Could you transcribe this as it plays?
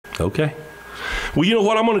Okay. Well, you know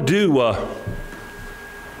what I'm going to do?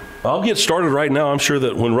 I'll get started right now. I'm sure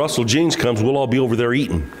that when Russell Jeans comes, we'll all be over there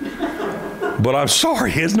eating. But I'm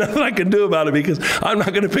sorry. There's nothing I can do about it because I'm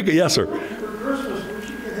not going to pick a yes, sir. For Christmas, we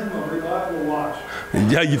should get him a reliable watch.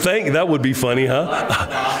 Yeah, you think? That would be funny,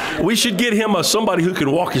 huh? We should get him somebody who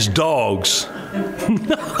can walk his dogs.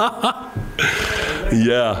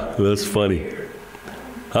 Yeah, that's funny.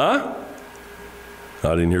 Huh?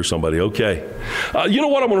 I didn't hear somebody. Okay. You know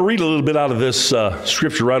what? I'm going to read a little bit out of this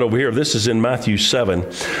scripture right over here. This is in Matthew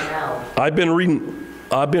 7. I've been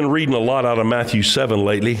reading a lot out of Matthew 7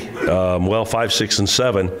 lately. 5, 6, and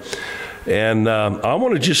 7. And I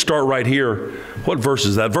want to just start right here. What verse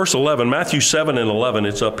is that? Verse 11. Matthew 7 and 11.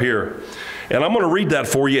 It's up here. And I'm going to read that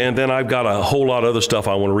for you, and then I've got a whole lot of other stuff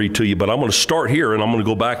I want to read to you. But I'm going to start here, and I'm going to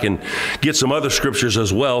go back and get some other scriptures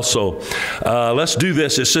as well. So let's do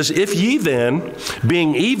this. It says, if ye then,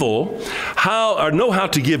 being evil, know how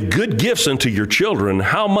to give good gifts unto your children,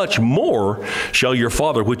 how much more shall your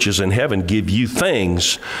Father which is in heaven give you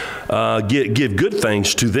things, give good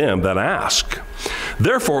things to them that ask?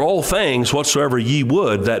 Therefore, all things whatsoever ye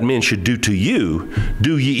would that men should do to you,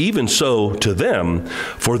 do ye even so to them.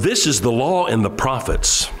 For this is the law and the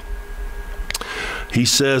prophets. He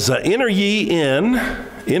says, enter ye in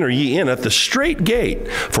at the strait gate.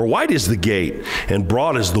 For wide is the gate, and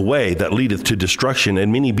broad is the way that leadeth to destruction,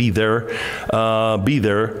 and many be there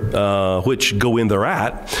which go in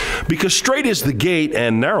thereat. Because strait is the gate,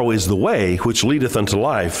 and narrow is the way which leadeth unto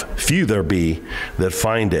life. Few there be that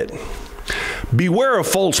find it. Beware of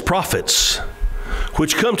false prophets,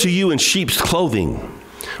 which come to you in sheep's clothing,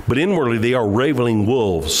 but inwardly they are ravening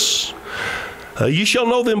wolves. You shall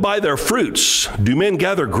know them by their fruits. Do men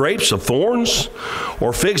gather grapes of thorns,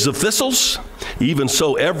 or figs of thistles? Even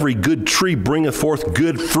so every good tree bringeth forth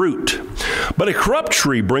good fruit, but a corrupt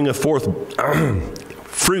tree bringeth forth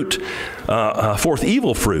forth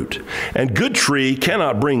evil fruit. And good tree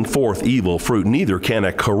cannot bring forth evil fruit, neither can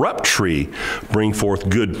a corrupt tree bring forth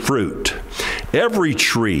good fruit. Every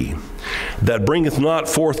tree that bringeth not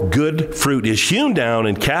forth good fruit is hewn down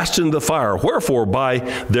and cast into the fire. Wherefore by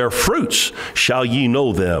their fruits shall ye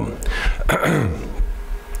know them.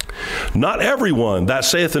 Not everyone that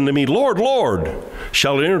saith unto me, Lord, Lord,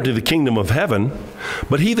 shall enter into the kingdom of heaven,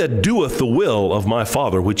 but he that doeth the will of my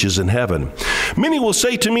Father which is in heaven. Many will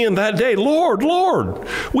say to me in that day, Lord, Lord,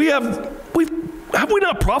 have we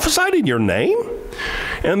not prophesied in your name?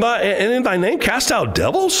 And in thy name cast out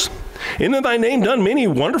devils? And in thy name done many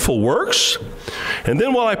wonderful works? And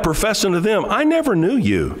then will I profess unto them, I never knew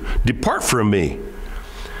you. Depart from me,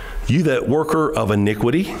 you that worker of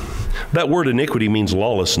iniquity. That word iniquity means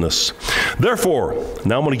lawlessness. Therefore,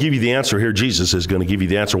 now I'm going to give you the answer here. Jesus is going to give you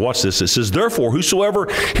the answer. Watch this. It says, therefore,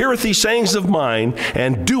 whosoever heareth these sayings of mine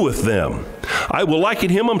and doeth them, I will liken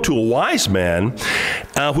him unto a wise man,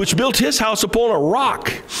 which built his house upon a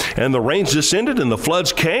rock. And the rains descended, and the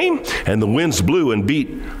floods came, and the winds blew and beat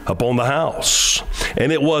upon the house.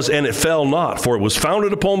 And it fell not, for it was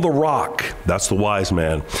founded upon the rock. That's the wise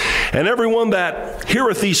man. And everyone that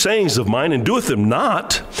heareth these sayings of mine and doeth them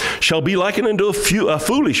not shall be likened unto a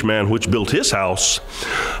foolish man, which built his house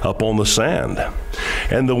upon the sand.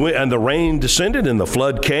 And the rain descended, and the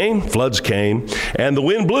floods came, and the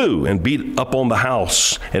wind blew and beat upon the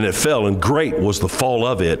house, and it fell, and great was the fall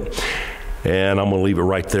of it. And I'm going to leave it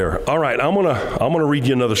right there. All right, I'm going to read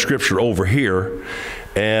you another scripture over here.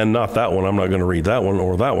 And not that one. I'm not going to read that one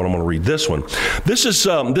or that one. I'm going to read this one. This is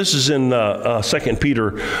in 2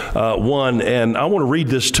 Peter 1, and I want to read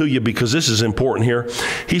this to you because this is important here.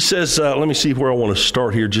 He says, let me see where I want to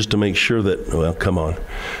start here just to make sure that,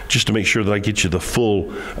 just to make sure that I get you the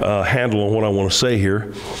full handle on what I want to say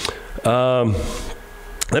here.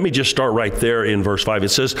 Let me just start right there in verse 5. It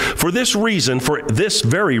says, for this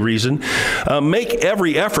very reason, make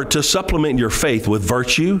every effort to supplement your faith with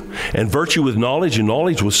virtue, and virtue with knowledge, and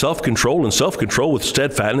knowledge with self-control, and self-control with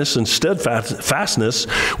steadfastness, and steadfastness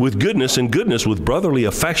with goodness, and goodness with brotherly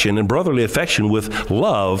affection, and brotherly affection with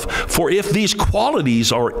love. For if these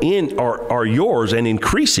qualities are yours and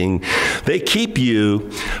increasing, they keep you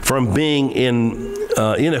from being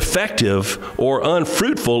ineffective or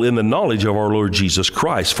unfruitful in the knowledge of our Lord Jesus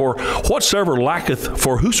Christ. For whosoever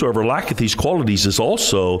lacketh these qualities is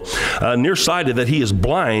also nearsighted, that he is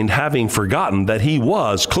blind, having forgotten that he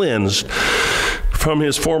was cleansed from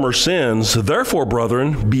his former sins. Therefore,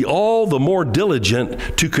 brethren, be all the more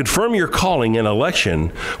diligent to confirm your calling and election.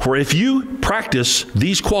 For if you practice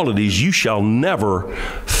these qualities, you shall never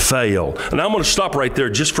fail. And I'm going to stop right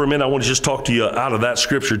there just for a minute. I want to just talk to you out of that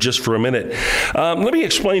scripture just for a minute. Let me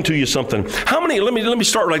explain to you something. Let me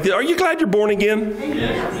start like this. Are you glad you're born again?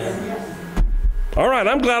 Yes. All right,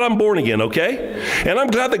 I'm glad I'm born again, okay? And I'm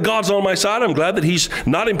glad that God's on my side. I'm glad that he's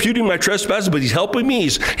not imputing my trespasses, but he's helping me.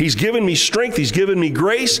 He's given me strength. He's given me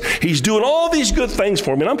grace. He's doing all these good things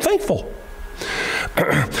for me, and I'm thankful.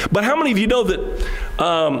 But how many of you know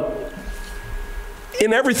that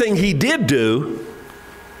in everything he did do,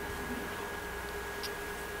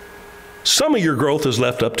 some of your growth is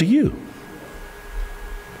left up to you?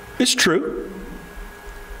 It's true.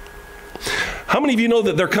 How many of you know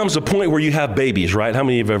that there comes a point where you have babies, right? How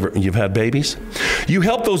many of you've had babies? You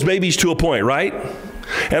help those babies to a point, right?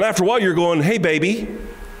 And after a while you're going, hey baby,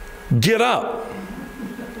 get up,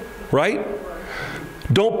 right?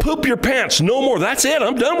 Don't poop your pants no more. That's it.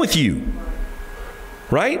 I'm done with you,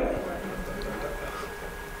 right?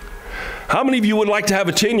 How many of you would like to have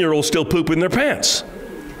a 10-year-old still pooping their pants?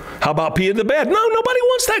 How about pee in the bed? No, nobody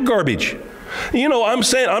wants that garbage. You know, I'm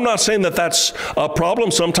not saying that that's a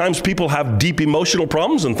problem. Sometimes people have deep emotional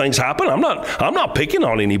problems and things happen. I'm not picking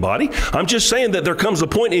on anybody. I'm just saying that there comes a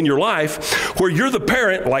point in your life where you're the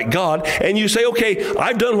parent, like God, and you say, okay,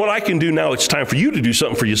 I've done what I can do now. It's time for you to do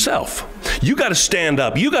something for yourself. You got to stand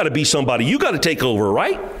up. You got to be somebody. You got to take over,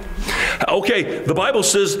 right? Okay, the Bible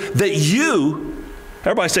says that you,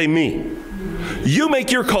 everybody say me, you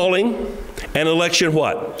make your calling and election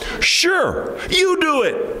what? Sure, you do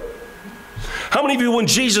it. How many of you, when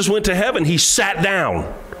Jesus went to heaven, he sat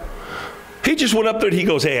down? He just went up there and he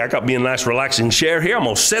goes, hey, I got me a nice relaxing chair here. I'm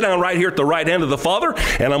going to sit down right here at the right hand of the Father,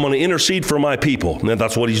 and I'm going to intercede for my people. And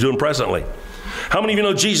that's what he's doing presently. How many of you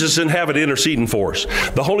know Jesus is in heaven interceding for us?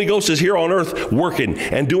 The Holy Ghost is here on earth working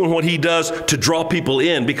and doing what he does to draw people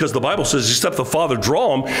in, because the Bible says except the Father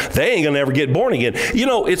draw them, they ain't going to ever get born again. You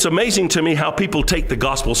know, it's amazing to me how people take the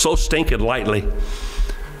gospel so stinking lightly.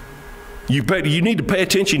 You need to pay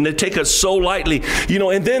attention. They take it so lightly, you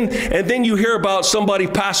know. And then you hear about somebody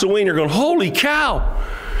pass away, and you're going, "Holy cow!"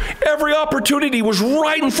 Every opportunity was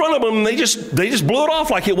right in front of them, and they just blew it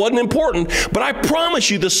off like it wasn't important. But I promise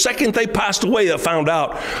you, the second they passed away, I found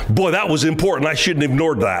out, boy, that was important. I shouldn't have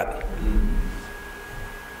ignored that.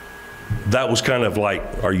 That was kind of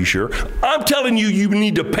like, are you sure? I'm telling you, you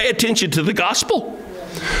need to pay attention to the gospel.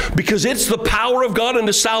 Because it's the power of God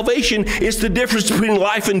unto salvation. It's the difference between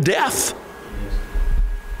life and death.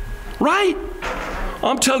 Right?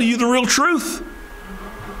 I'm telling you the real truth.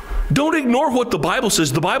 Don't ignore what the Bible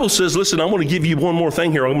says. The Bible says, listen, I'm going to give you one more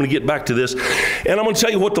thing here. I'm going to get back to this. And I'm going to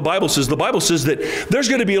tell you what the Bible says. The Bible says that there's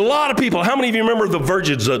going to be a lot of people. How many of you remember the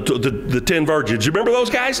virgins, the 10 virgins? You remember those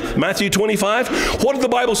guys? Matthew 25. What did the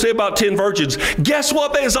Bible say about 10 virgins? Guess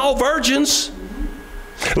what? They's all virgins.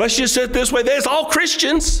 Let's just say it this way. There's all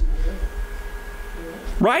Christians.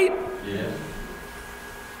 Right? Yeah.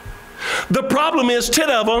 The problem is 5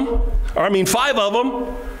 of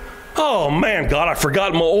them. Oh man, God, I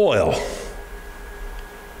forgot my oil.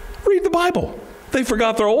 Read the Bible. They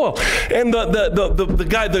forgot their oil. And the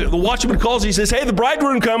guy, the watchman calls, he says, hey, the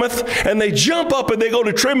bridegroom cometh. And they jump up and they go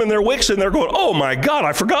to trimming their wicks, and they're going, oh my God,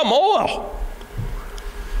 I forgot my oil.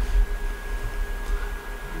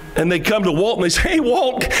 And they come to Walt and they say, hey,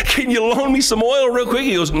 Walt, can you loan me some oil real quick?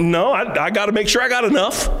 He goes, no, I got to make sure I got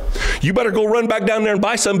enough. You better go run back down there and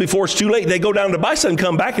buy some before it's too late. They go down to buy some and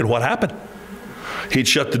come back, and what happened? He'd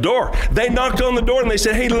shut the door. They knocked on the door and they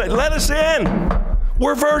said, hey, let us in.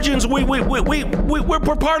 We're virgins. We're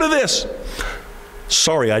part of this.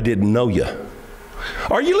 Sorry, I didn't know you.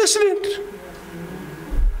 Are you listening?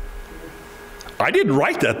 I didn't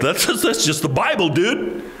write that. That's just the Bible,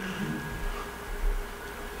 dude.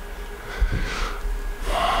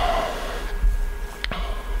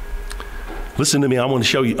 Listen to me. I want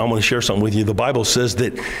to share something with you. The Bible says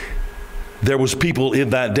that there was people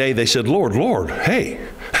in that day. They said, Lord, hey,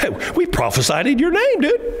 we prophesied in your name,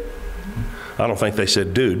 dude. I don't think they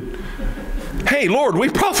said, dude. Hey, Lord, we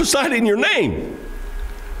prophesied in your name.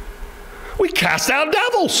 We cast out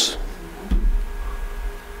devils.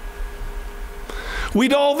 We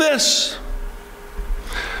did all this.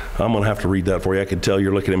 I'm going to have to read that for you. I can tell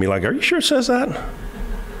you're looking at me like, are you sure it says that?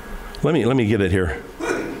 Let me get it here.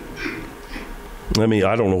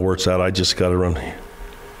 I don't know where it's at. I just got to run.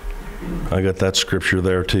 I got that scripture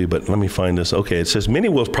there too, but let me find this. Okay, it says, many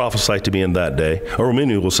will prophesy to me in that day, or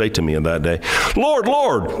many will say to me in that day, Lord,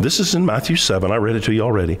 Lord, this is in Matthew 7. I read it to you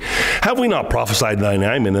already. Have we not prophesied in thy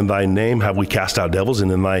name, and in thy name have we cast out devils,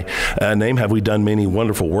 and in thy name have we done many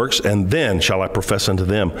wonderful works? And then shall I profess unto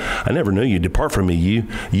them, I never knew you. Depart from me, you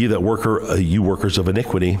that you workers of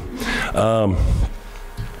iniquity.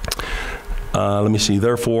 Let me see.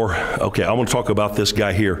 Therefore, okay, I want to talk about this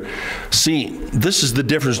guy here. See, this is the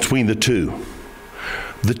difference between the two.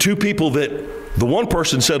 The two people that, the one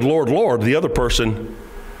person said, Lord, Lord, the other person,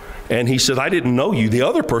 And he said, I didn't know you, the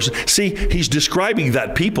other person. See, he's describing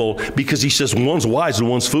that people because he says one's wise and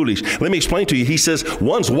one's foolish. Let me explain to you. He says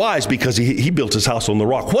one's wise because he built his house on the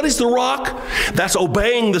rock. What is the rock? That's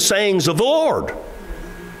obeying the sayings of the Lord,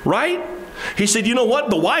 right? He said, you know what?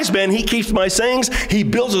 The wise man, he keeps my sayings. He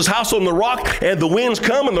builds his house on the rock, and the winds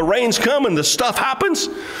come and the rains come and the stuff happens.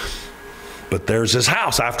 But there's his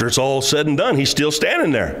house. After it's all said and done, he's still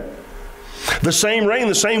standing there. The same rain,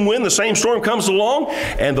 the same wind, the same storm comes along,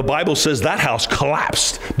 and the Bible says that house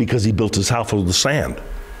collapsed because he built his house on the sand.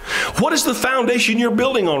 What is the foundation you're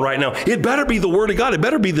building on right now? It better be the Word of God. It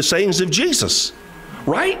better be the sayings of Jesus,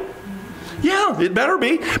 right? Yeah, it better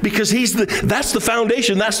be, because that's the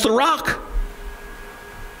foundation. That's the rock.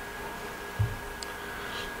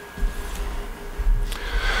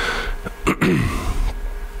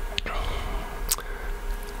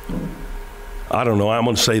 I don't know, I'm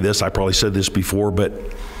going to say this. I probably said this before, but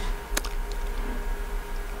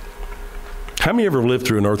how many ever lived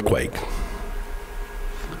through an earthquake?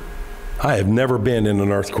 I have never been in an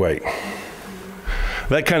earthquake.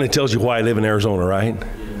 That kind of tells you why I live in Arizona, right?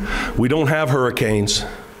 We don't have hurricanes.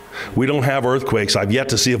 We don't have earthquakes. I've yet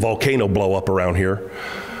to see a volcano blow up around here.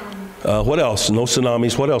 What else? No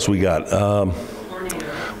tsunamis. What else we got?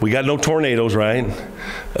 We got no tornadoes, right?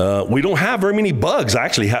 We don't have very many bugs,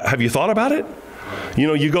 actually. Have you thought about it? You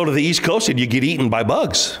know, you go to the East Coast and you get eaten by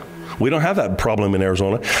bugs. We don't have that problem in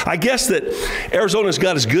Arizona. I guess that Arizona's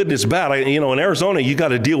got its good and its bad. In Arizona, you got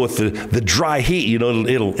to deal with the dry heat. You know,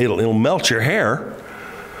 it'll melt your hair.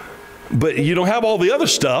 But you don't have all the other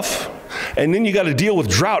stuff. And then you got to deal with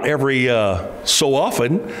drought every so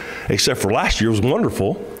often, except for last year. It was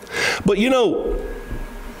wonderful. But you know,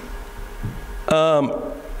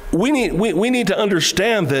 we need to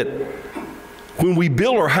understand that when we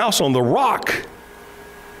build our house on the rock,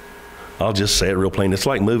 I'll just say it real plain, it's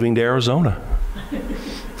like moving to Arizona.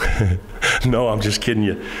 No, I'm just kidding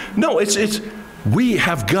you. No,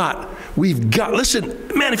 we've got,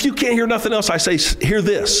 listen, man, if you can't hear nothing else, I say, hear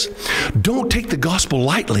this. Don't take the gospel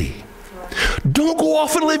lightly. Don't go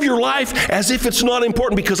off and live your life as if it's not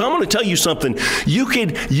important, because I'm going to tell you something. You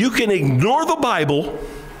can ignore the Bible,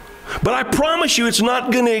 but I promise you it's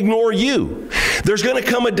not going to ignore you. There's going to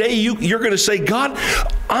come a day you're going to say, God,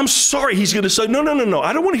 I'm sorry. He's going to say, no.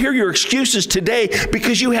 I don't want to hear your excuses today,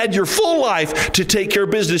 because you had your full life to take care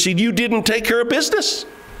of business and you didn't take care of business.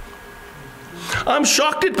 I'm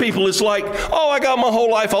shocked at people. It's like, oh, I got my whole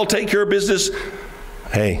life. I'll take care of business.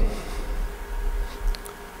 Hey,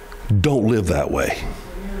 don't live that way.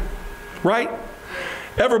 Right?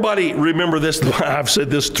 Everybody remember this. I've said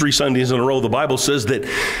this 3 Sundays in a row. The Bible says that,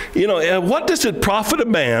 what does it profit a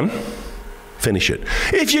man? Finish it.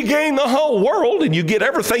 If you gain the whole world and you get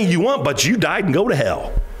everything you want, but you died and go to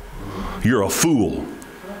hell, you're a fool.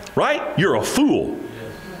 Right? You're a fool.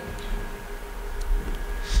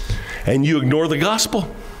 And you ignore the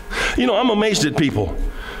gospel. I'm amazed at people.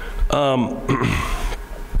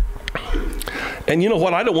 And you know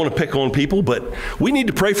what? I don't want to pick on people, but we need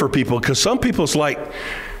to pray for people, because some people, it's like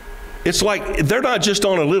they're not just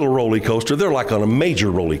on a little roller coaster. They're like on a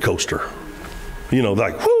major roller coaster.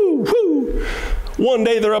 Like, whoo, whoo. One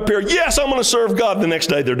day they're up here, yes, I'm going to serve God. The next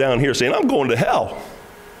day they're down here saying, I'm going to hell.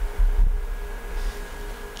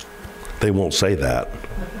 They won't say that.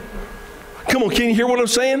 Come on, can you hear what I'm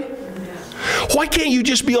saying? Why can't you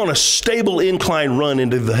just be on a stable incline run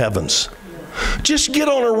into the heavens? Just get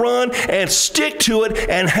on a run and stick to it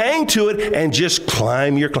and hang to it and just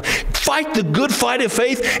climb your climb. Fight the good fight of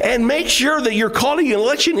faith and make sure that your calling and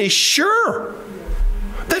election is sure.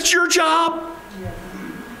 That's your job.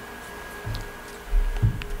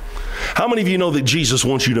 How many of you know that Jesus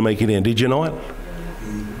wants you to make it in? Did you know it?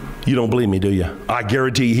 You don't believe me, do you? I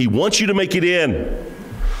guarantee you, he wants you to make it in.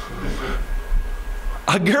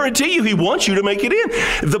 I guarantee you, he wants you to make it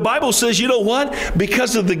in. The Bible says, you know what?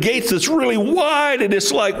 Because of the gates that's really wide, and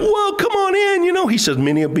it's like, well, come on in. He says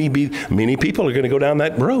many people are going to go down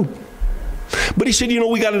that road. But he said,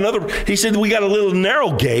 we got a little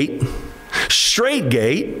narrow gate, straight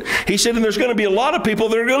gate. He said, and there's going to be a lot of people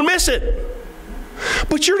that are going to miss it.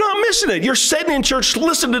 But you're not missing it. You're sitting in church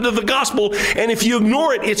listening to the gospel, and if you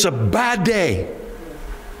ignore it, it's a bad day.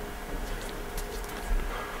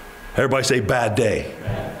 Everybody say bad day.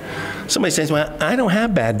 Somebody says, well, I don't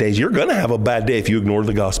have bad days. You're going to have a bad day if you ignore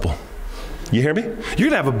the gospel. You hear me? You're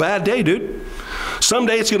going to have a bad day, dude.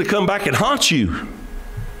 Someday it's going to come back and haunt you.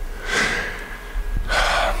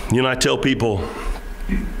 I tell people,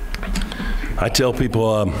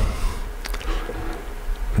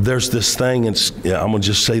 there's this thing, I'm going to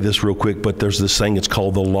just say this real quick, but there's this thing, it's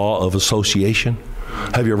called the law of association.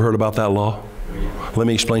 Have you ever heard about that law? Let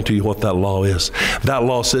me explain to you what that law is. That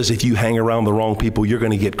law says if you hang around the wrong people, you're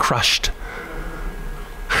going to get crushed.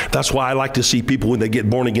 That's why I like to see people when they get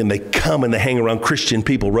born again, they come and they hang around Christian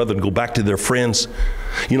people rather than go back to their friends.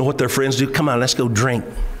 You know what their friends do? Come on, let's go drink.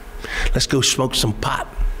 Let's go smoke some pot.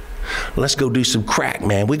 Let's go do some crack,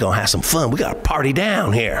 man. We're going to have some fun. We got to party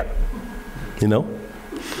down here. You know?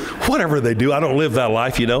 Whatever they do, I don't live that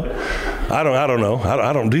life, you know. I don't know.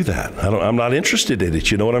 I don't do that. I'm not interested in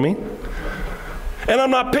it, you know what I mean? And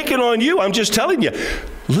I'm not picking on you. I'm just telling you,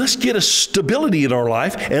 let's get a stability in our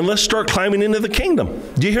life and let's start climbing into the kingdom.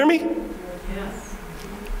 Do you hear me? Yes.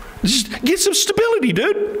 Just get some stability,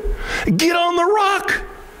 dude. Get on the rock.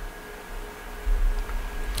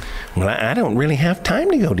 Well, I don't really have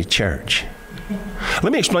time to go to church.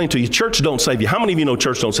 Let me explain to you. Church don't save you. How many of you know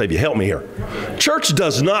church don't save you? Help me here. Church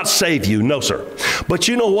does not save you. No, sir. But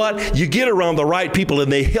you know what? You get around the right people and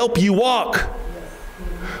they help you walk.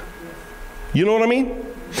 You know what I mean?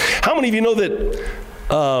 How many of you know that...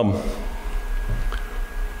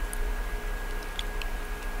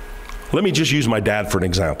 let me just use my dad for an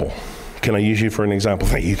example. Can I use you for an example?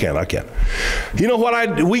 You can. I can. You know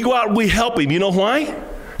what? We go out and we help him. You know why?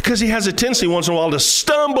 Because he has a tendency once in a while to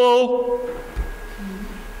stumble.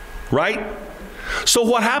 Right? So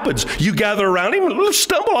what happens? You gather around him,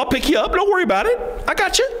 stumble, I'll pick you up. Don't worry about it. I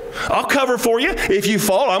got you. I'll cover for you. If you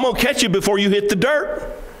fall, I'm going to catch you before you hit the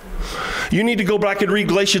dirt. You need to go back and read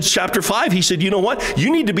Galatians chapter 5. He said, you know what? You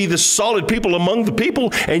need to be the solid people among the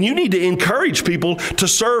people, and you need to encourage people to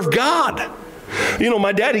serve God. You know,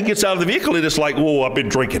 my dad, he gets out of the vehicle and it's like, whoa, I've been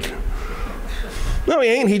drinking. No, he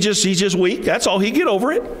ain't. He's just weak. That's all. He get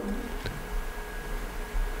over it.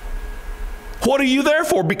 What are you there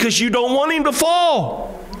for? Because you don't want him to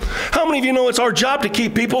fall. How many of you know it's our job to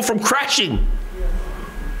keep people from crashing?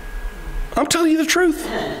 I'm telling you the truth.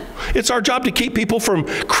 It's our job to keep people from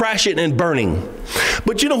crashing and burning.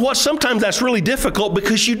 But you know what? Sometimes that's really difficult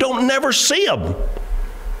because you don't never see them.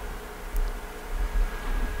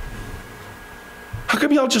 How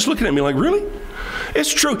come y'all just looking at me like, really?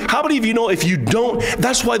 It's true. How many of you know if you don't,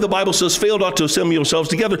 that's why the Bible says, fail not to assemble yourselves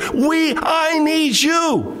together. I need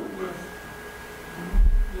you.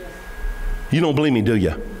 You don't believe me, do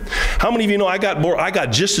you? How many of you know I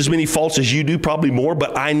got just as many faults as you do, probably more,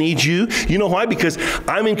 but I need you. You know why? Because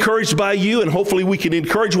I'm encouraged by you, and hopefully we can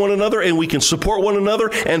encourage one another and we can support one another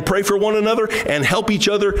and pray for one another and help each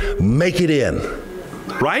other make it in.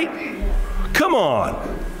 Right? Come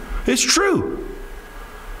on. It's true.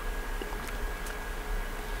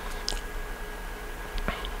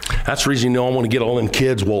 That's the reason, you know, I want to get all them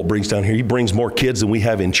kids Walt brings down here. He brings more kids than we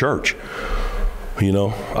have in church. You know,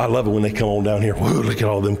 I love it when they come on down here. Whoa, look at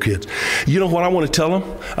all them kids. You know what I want to tell them?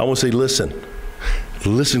 I want to say,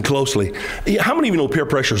 listen closely. How many of you know peer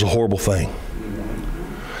pressure is a horrible thing?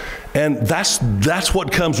 And that's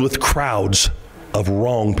what comes with crowds of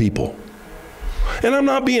wrong people. And I'm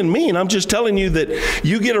not being mean. I'm just telling you that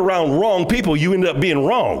you get around wrong people, you end up being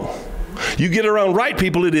wrong. You get around right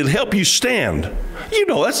people, it'll help you stand. You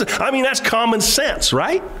know, that's common sense,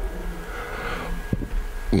 right?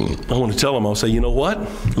 I want to tell them, I'll say, you know what?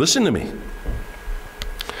 Listen to me.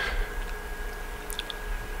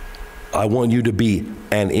 I want you to be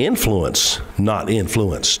an influence, not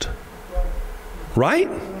influenced. Right?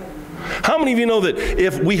 How many of you know that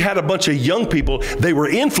if we had a bunch of young people, they were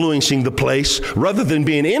influencing the place rather than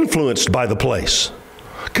being influenced by the place?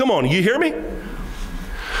 Come on, you hear me?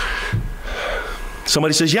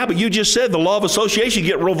 Somebody says, yeah, but you just said the law of association, you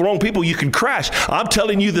get rid of the wrong people, you can crash. I'm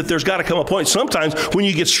telling you that there's got to come a point sometimes when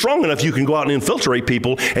you get strong enough, you can go out and infiltrate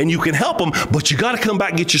people and you can help them, but you got to come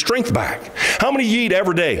back and get your strength back. How many of you eat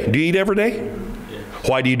every day? Do you eat every day? Yeah.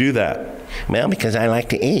 Why do you do that? Well, because I like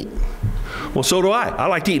to eat. Well, so do I. I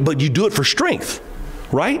like to eat, but you do it for strength,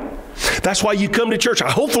 right? That's why you come to church.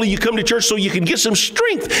 Hopefully you come to church so you can get some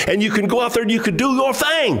strength and you can go out there and you can do your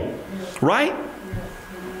thing, right?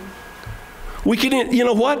 We can, you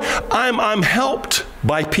know what? I'm helped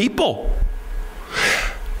by people.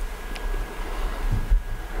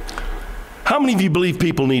 How many of you believe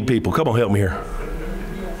people need people? Come on, help me here.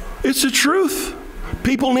 It's the truth.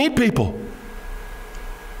 People need people.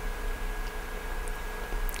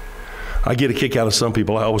 I get a kick out of some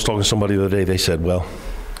people. I was talking to somebody the other day. They said, well,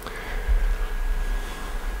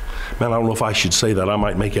 man, I don't know if I should say that. I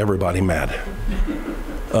might make everybody mad.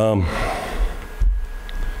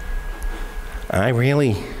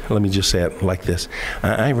 Let me just say it like this.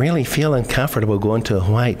 I really feel uncomfortable going to a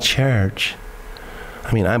white church.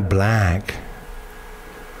 I mean, I'm black.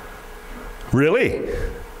 Really?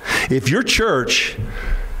 If your church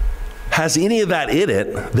has any of that in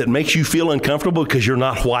it that makes you feel uncomfortable because you're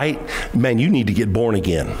not white, man, you need to get born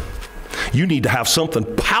again. You need to have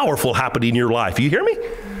something powerful happening in your life. You hear me?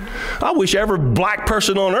 I wish every black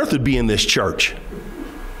person on earth would be in this church.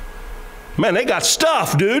 Man, they got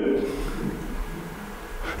stuff, dude.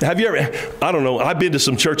 Have you ever, I don't know, I've been to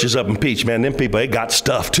some churches up in Peach, man, them people, they got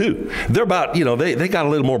stuff too. They're about, they got a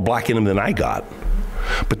little more black in them than I got.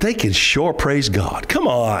 But they can sure praise God. Come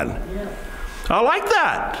on. I like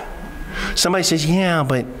that. Somebody says, yeah,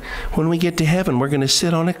 but when we get to heaven, we're going to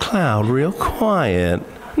sit on a cloud real quiet.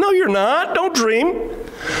 No, you're not. Don't dream.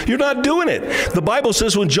 You're not doing it. The Bible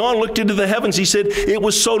says when John looked into the heavens, he said, it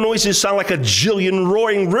was so noisy it sounded like a jillion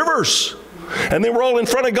roaring rivers. And they were all in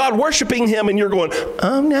front of God worshiping him, and you're going,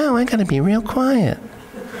 oh no, I got to be real quiet.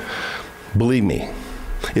 Believe me,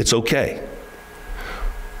 it's okay.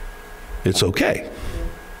 It's okay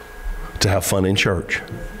to have fun in church.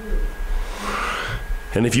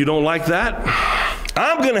 And if you don't like that,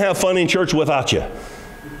 I'm going to have fun in church without you.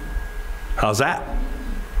 How's that?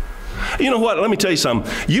 You know what? Let me tell you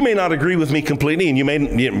something. You may not agree with me completely,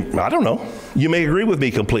 and I don't know. You may agree with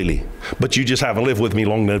me completely, but you just haven't lived with me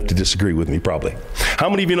long enough to disagree with me, probably. How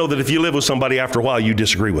many of you know that if you live with somebody after a while, you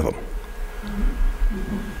disagree with them?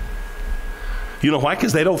 You know why?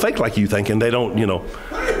 Because they don't think like you think, and they don't,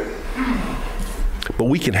 But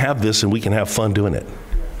we can have this, and we can have fun doing it.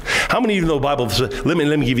 How many of you know the Bible says, let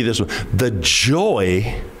me give you this one. The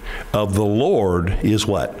joy of the Lord is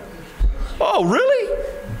what? Oh, really?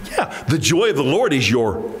 Yeah. The joy of the Lord is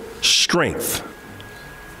your strength.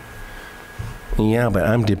 Yeah, but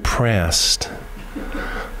I'm depressed.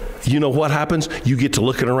 You know what happens? You get to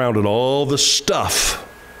looking around at all the stuff.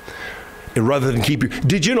 And rather than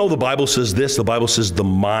did you know the Bible says this? The Bible says the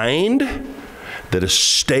mind that is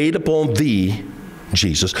stayed upon thee,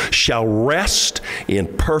 Jesus, shall rest in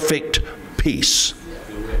perfect peace.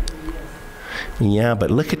 Yeah,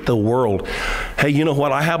 but look at the world. Hey, you know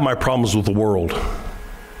what? I have my problems with the world.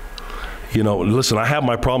 Listen, I have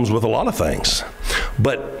my problems with a lot of things.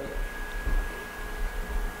 But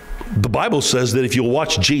the Bible says that if you'll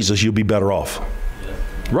watch Jesus, you'll be better off.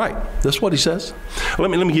 Right. That's what he says. Let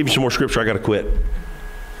me give you some more scripture. I got to quit.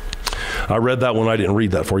 I read that one. I didn't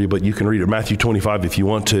read that for you, but you can read it. Matthew 25 if you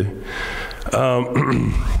want to.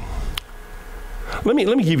 Let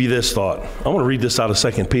me give you this thought. I want to read this out of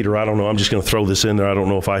 2 Peter. I don't know. I'm just going to throw this in there. I don't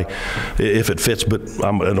know if it fits, but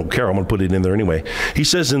I don't care. I'm going to put it in there anyway. He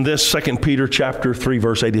says in this 2 Peter chapter 3,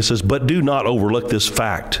 verse 8, he says, but do not overlook this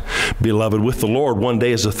fact, beloved. With the Lord, one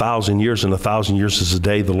day is 1,000 years, and 1,000 years is a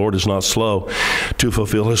day. The Lord is not slow to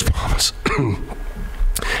fulfill his promise.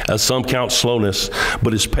 As some count slowness,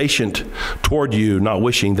 but is patient toward you, not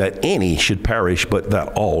wishing that any should perish, but that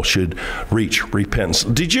all should reach repentance.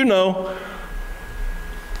 Did you know?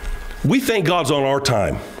 We think God's on our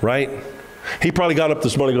time, right? He probably got up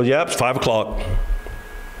this morning and goes, yeah, it's 5 o'clock.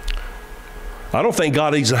 I don't think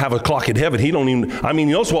God needs to have a clock in heaven. He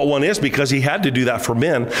knows what one is because he had to do that for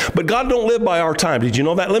men. But God don't live by our time. Did you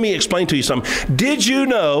know that? Let me explain to you something. Did you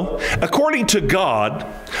know, according to God,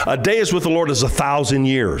 a day is with the Lord is 1,000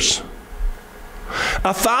 years.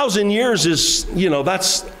 1,000 years is,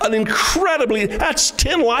 that's that's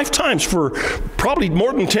 10 lifetimes probably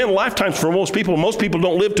more than 10 lifetimes for most people. Most people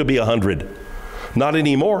don't live to be 100. Not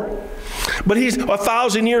anymore. But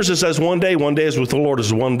 1,000 years is as one day is with the Lord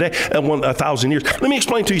is one day, and 1,000 years. Let me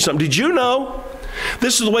explain to you something. Did you know?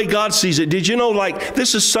 This is the way God sees it. Did you know,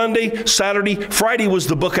 this is Sunday, Saturday, Friday was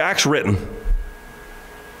the book of Acts written.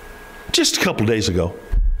 Just a couple days ago.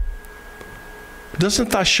 Doesn't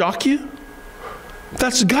that shock you?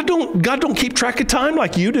 God don't keep track of time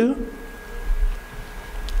like you do.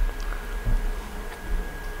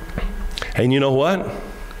 And you know what?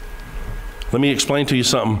 Let me explain to you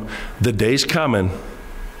something. The day's coming.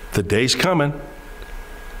 The day's coming.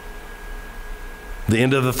 The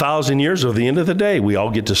end of the 1,000 years or the end of the day, we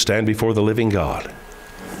all get to stand before the living God.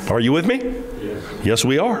 Are you with me? Yes. Yes,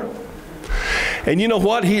 we are. And you know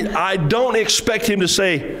what? I don't expect him to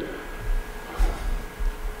say,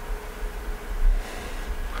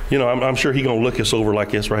 I'm sure he's going to look us over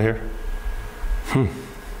like this right here.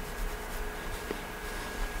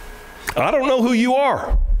 I don't know who you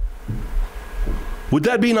are. Would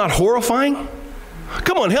that be not horrifying?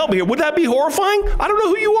 Come on, help me here. Would that be horrifying? I don't know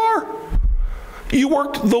who you are. You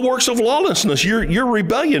worked the works of lawlessness. You're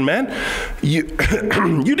rebellion, man. You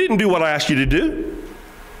didn't do what I asked you to do.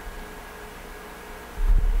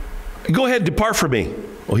 Go ahead, depart from me.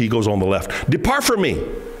 Oh, he goes on the left. Depart from me.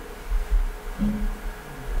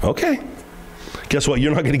 Okay. Guess what?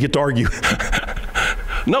 You're not going to get to argue.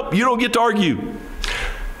 Nope, you don't get to argue.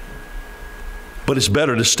 But it's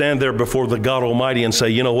better to stand there before the God Almighty and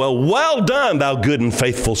say, well done, thou good and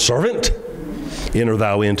faithful servant. enter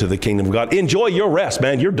thou into the kingdom of God. Enjoy your rest,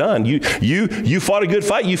 man. You're done. You fought a good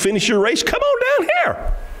fight. You finished your race. Come on down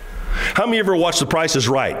here. How many of you ever watched The Price is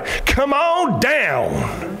Right? Come on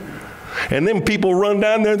down. And then people run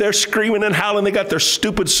down there. They're screaming and howling. They got their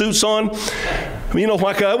stupid suits on. You know,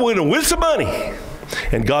 like I would win some money.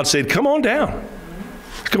 And God said, come on down.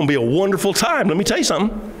 It's going to be a wonderful time. Let me tell you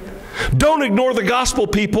something. Don't ignore the gospel,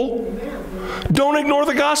 people. Don't ignore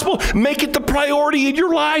the gospel. Make it the priority in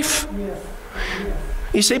your life.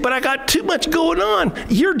 You say, but I got too much going on.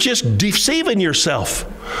 You're just deceiving yourself.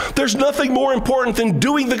 There's nothing more important than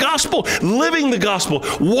doing the gospel, living the gospel,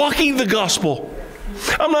 walking the gospel.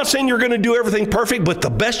 I'm not saying you're going to do everything perfect, but the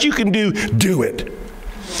best you can do, do it.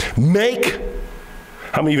 Make.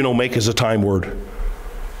 How many of you know make is a time word?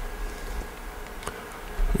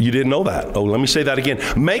 You didn't know that. Oh, let me say that again.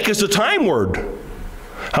 Make is a time word.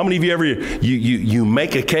 How many of you ever, you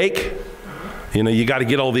make a cake? You know, you got to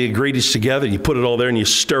get all the ingredients together. You put it all there and you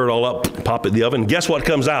stir it all up, pop it in the oven. Guess what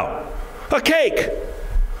comes out? A cake.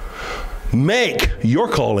 Make your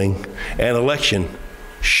calling and election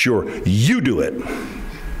sure. You do it.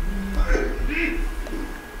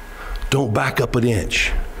 Don't back up an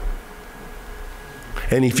inch.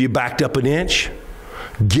 And if you backed up an inch,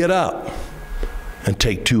 get up and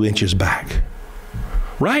take 2 inches back.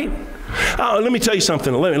 Right? Let me tell you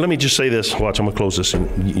something. Let me just say this. Watch, I'm going to close this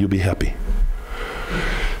and you'll be happy.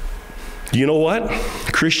 You know what?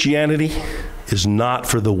 Christianity is not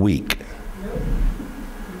for the weak.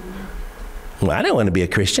 Well, I don't want to be a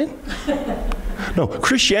Christian. No,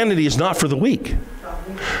 Christianity is not for the weak.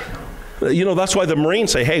 You know, that's why the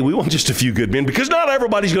Marines say, hey, we want just a few good men, because not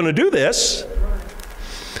everybody's going to do this.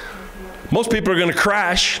 Most people are going to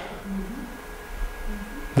crash.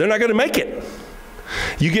 They're not going to make it.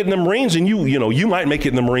 You get in the Marines and you might make it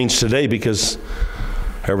in the Marines today because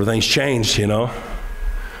everything's changed, you know.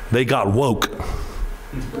 They got woke.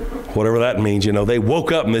 Whatever that means, you know. They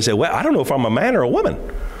woke up and they said, well, I don't know if I'm a man or a woman.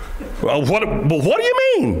 Well, what do you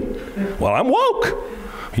mean? Well, I'm woke.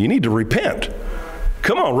 You need to repent.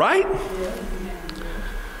 Come on, right?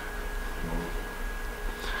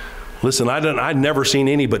 Listen, I've never seen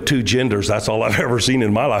any but 2 genders. That's all I've ever seen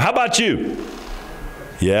in my life. How about you?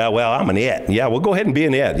 Yeah, well, I'm an it. Yeah, well, go ahead and be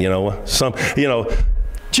an it. You know,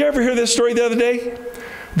 did you ever hear this story the other day?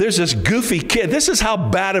 There's this goofy kid. This is how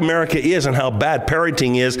bad America is and how bad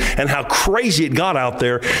parenting is and how crazy it got out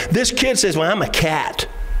there. This kid says, well, I'm a cat.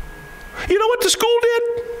 You know what the school did?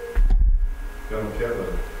 Got a cat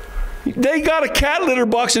litter. They got a cat litter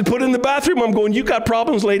box and put it in the bathroom. I'm going, you got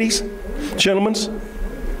problems, ladies, gentlemen.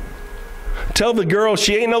 Tell the girl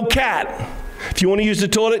she ain't no cat. If you want to use the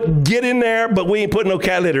toilet, get in there, but we ain't putting no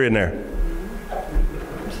cat litter in there.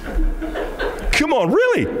 Come on,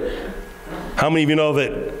 really? How many of you know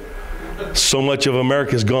that so much of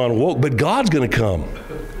America's gone woke? But God's going to come.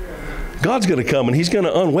 God's going to come, and he's going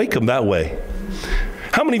to unwake them that way.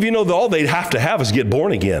 How many of you know that all they have to have is get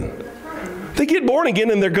born again? They get born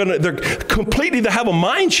again, and they're completely, they have a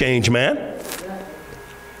mind change, man.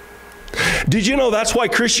 Did you know that's why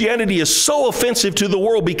Christianity is so offensive to the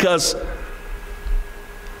world? Because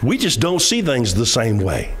we just don't see things the same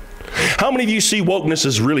way. How many of you see wokeness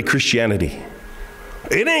as really Christianity?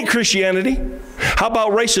 It ain't Christianity. How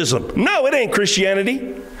about racism? No, it ain't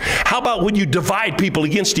Christianity. How about when you divide people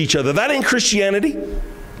against each other? That ain't Christianity.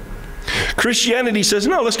 Christianity says,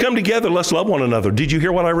 no, let's come together, let's love one another. Did you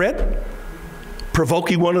hear what I read?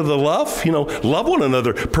 Provoking one another to love. You know, love one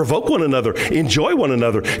another, provoke one another, enjoy one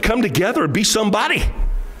another, come together and be somebody.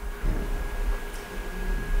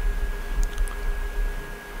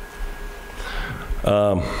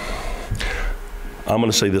 I'm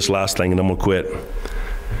going to say this last thing and I'm going to quit.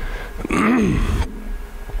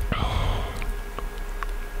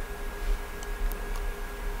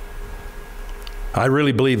 I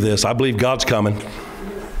really believe this. I believe God's coming.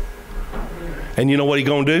 And you know what he's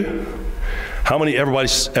going to do? How many,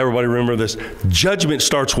 everybody remember this? Judgment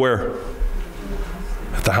starts where?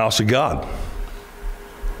 At the house of God.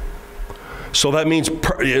 So that means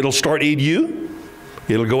it'll start EDU,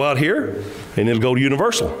 it'll go out here, and it'll go to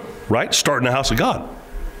Universal, right? Start in the house of God.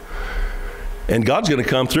 And God's going to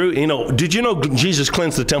come through. You know, did you know Jesus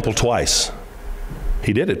cleansed the temple twice?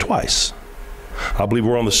 He did it twice. I believe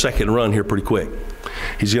we're on the second run here pretty quick.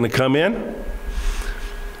 He's going to come in.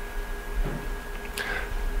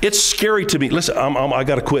 It's scary to me. Listen, I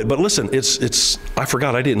got to quit. But listen, I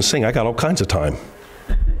forgot I didn't sing. I got all kinds of time.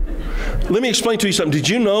 Let me explain to you something. Did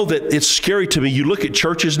you know that it's scary to me? You look at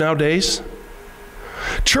churches nowadays.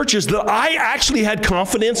 Churches that I actually had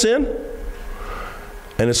confidence in.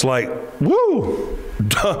 And it's like, woo,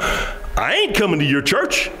 I ain't coming to your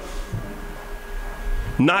church.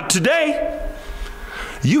 Not today.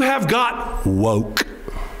 You have got woke.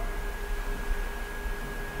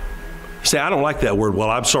 You say, I don't like that word. Well,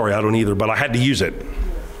 I'm sorry, I don't either, but I had to use it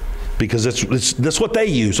because that's what they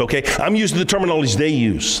use, okay? I'm using the terminology they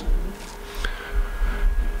use.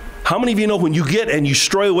 How many of you know when you get and you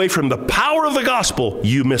stray away from the power of the gospel,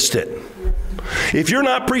 you missed it? If you're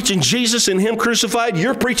not preaching Jesus and Him crucified,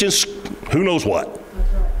 you're preaching who knows what.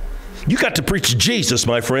 You got to preach Jesus,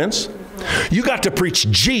 my friends. You got to preach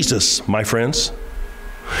Jesus, my friends.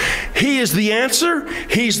 He is the answer,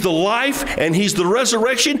 He's the life, and He's the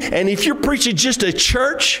resurrection. And if you're preaching just a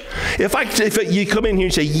church, if you come in here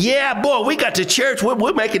and say, yeah, boy, we got to church,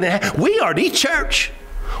 we're making it happen. We are the church.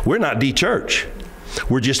 We're not the church.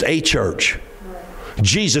 We're just a church.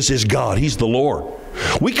 Jesus is God. He's the Lord.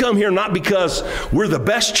 We come here not because we're the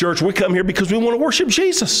best church. We come here because we want to worship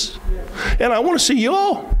Jesus. And I want to see you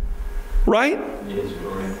all. Right? Yes,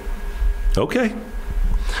 Lord. Okay.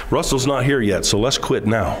 Russell's not here yet, so let's quit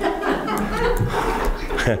now.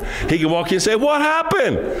 He can walk in and say, what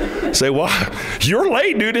happened? Say, well, you're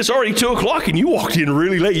late, dude. It's already 2 o'clock and you walked in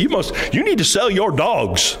really late. You need to sell your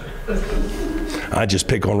dogs. I just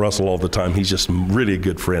pick on Russell all the time. He's just really a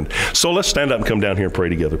good friend. So let's stand up and come down here and pray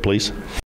together, please.